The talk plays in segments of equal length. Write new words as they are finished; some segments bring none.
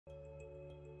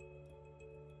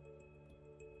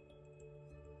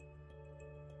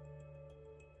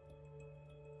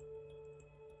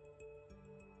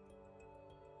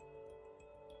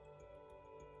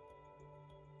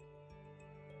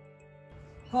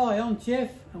Hi, I'm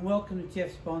Jeff and welcome to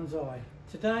Jeff's Bonsai.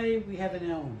 Today we have an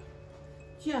elm.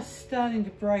 Just starting to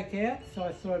break out, so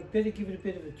I thought I'd better give it a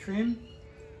bit of a trim.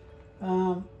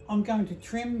 I'm going to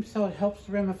trim so it helps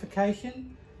the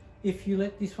ramification. If you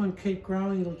let this one keep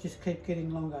growing, it'll just keep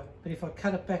getting longer. But if I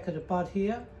cut it back at the bud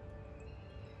here,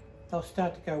 they'll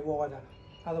start to go wider.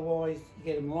 Otherwise, you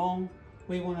get them long.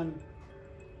 We want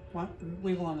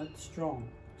it strong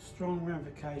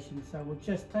ramifications. So we'll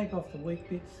just take off the weak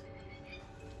bits.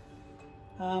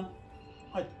 I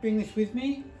bring this with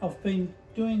me. I've been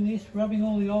doing this, rubbing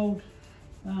all the old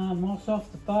moss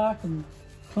off the bark and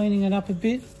cleaning it up a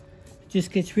bit.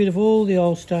 Just gets rid of all the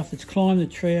old stuff that's climbed the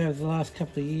tree over the last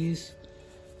couple of years.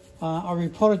 I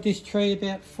repotted this tree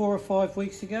about 4 or 5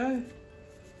 weeks ago.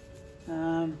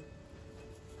 But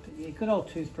yeah, good old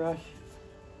toothbrush.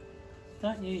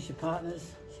 Don't use your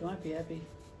partner's, she won't be happy.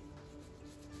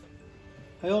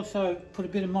 I also put a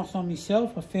bit of moss on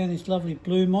myself. I found this lovely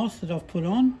blue moss that I've put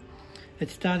on.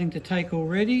 It's starting to take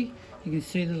already. You can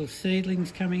see little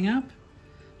seedlings coming up.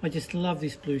 I just love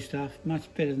this blue stuff,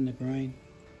 much better than the green.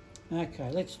 Okay,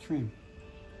 let's trim.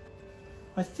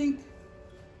 I think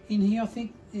in here,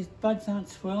 these buds aren't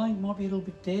swelling, might be a little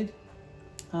bit dead.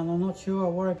 I'm not sure,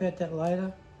 I'll worry about that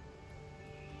later.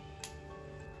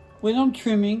 When I'm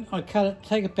trimming, I cut it,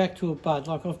 take it back to a bud.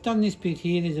 Like I've done this bit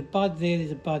here, there's a bud there, there's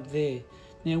a bud there.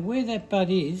 Now where that bud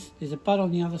is, there's a bud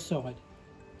on the other side.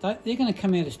 They're going to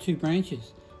come out as 2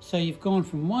 branches. So you've gone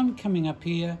from 1 coming up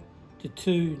here to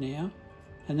 2 now,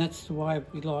 and that's the way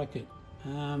we like it.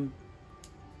 So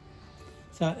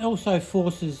it also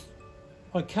forces,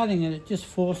 by cutting it, it just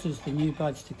forces the new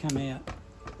buds to come out.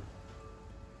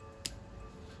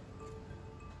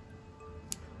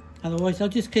 Otherwise they'll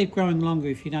just keep growing longer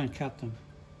if you don't cut them.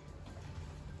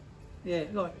 Yeah,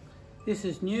 like this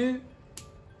is new.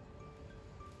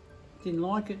 Didn't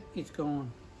like it, it's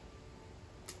gone.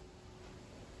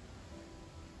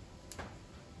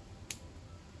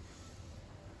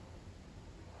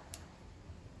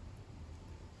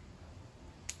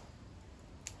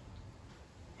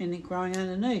 Anything growing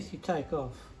underneath you take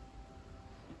off.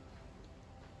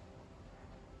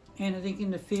 Anything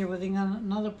interfere with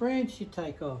another branch you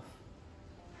take off.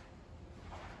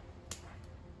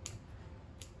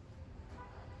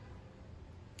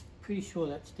 Pretty sure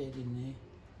that's dead in there.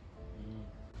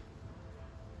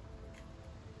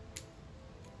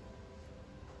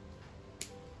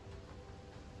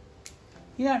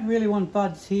 You don't really want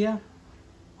buds here,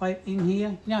 in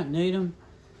here. You don't need them.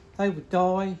 They would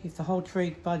die if the whole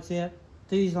tree buds out.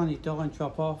 These only die and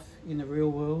drop off in the real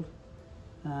world.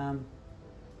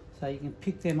 So you can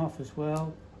pick them off as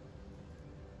well.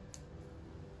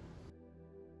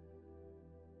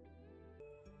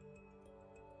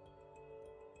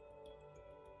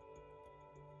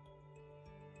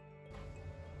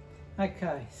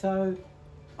 Okay, so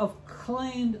I've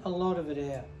cleaned a lot of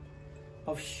it out.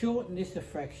 I've shortened this a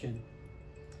fraction.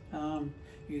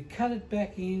 You cut it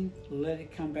back in, let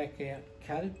it come back out.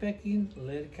 Cut it back in,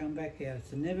 let it come back out.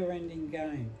 It's a never-ending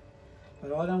game.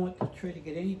 But I don't want the tree to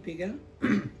get any bigger.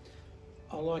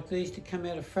 I like these to come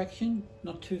out a fraction,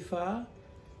 not too far.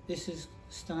 This is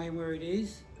staying where it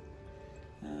is.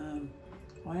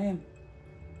 I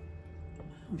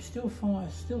still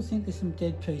think there's some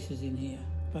dead pieces in here,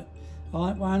 but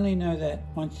I only know that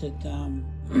once it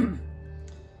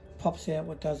pops out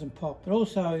what doesn't pop. But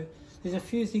also, there's a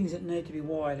few things that need to be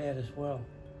wired out as well.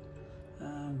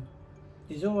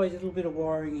 There's always a little bit of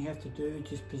wiring you have to do,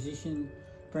 just position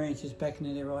branches back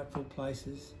into their rightful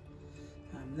places.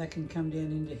 That can come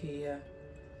down into here,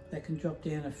 that can drop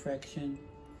down a fraction.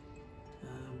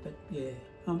 But yeah,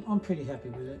 I'm pretty happy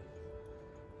with it.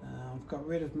 I've got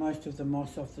rid of most of the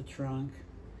moss off the trunk.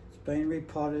 It's been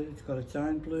repotted, it's got its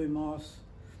own blue moss.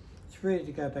 It's ready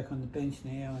to go back on the bench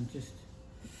now and just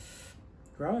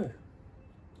grow.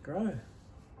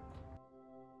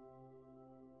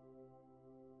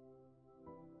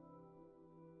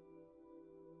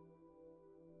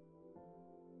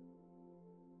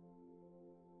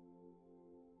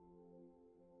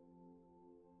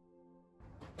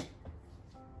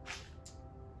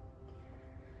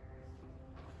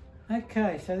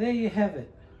 Okay, so there you have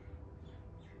it.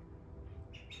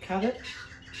 Cut it,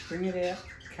 bring it out,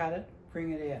 cut it,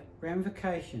 bring it out.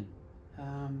 Ramification.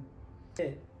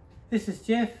 Yeah. This is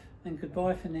Jeff, and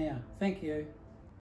goodbye for now. Thank you.